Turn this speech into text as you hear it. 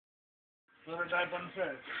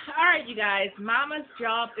Alright, you guys, Mama's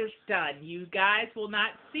job is done. You guys will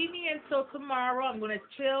not see me until tomorrow. I'm going to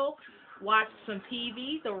chill, watch some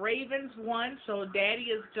TV. The Ravens won, so Daddy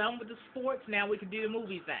is done with the sports. Now we can do the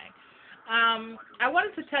movie thing. I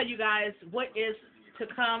wanted to tell you guys what is to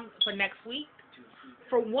come for next week.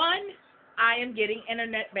 For one, I am getting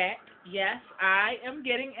internet back. Yes, I am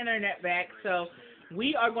getting internet back. So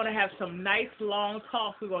we are going to have some nice long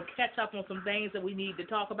talks. We're going to catch up on some things that we need to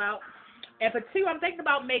talk about. And for two, I'm thinking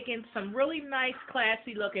about making some really nice,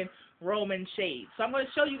 classy looking Roman shades. So I'm going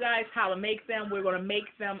to show you guys how to make them. We're going to make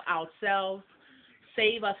them ourselves,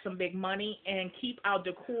 save us some big money, and keep our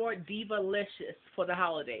decor diva-licious for the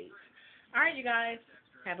holidays. All right, you guys.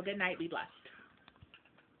 Have a good night. Be blessed.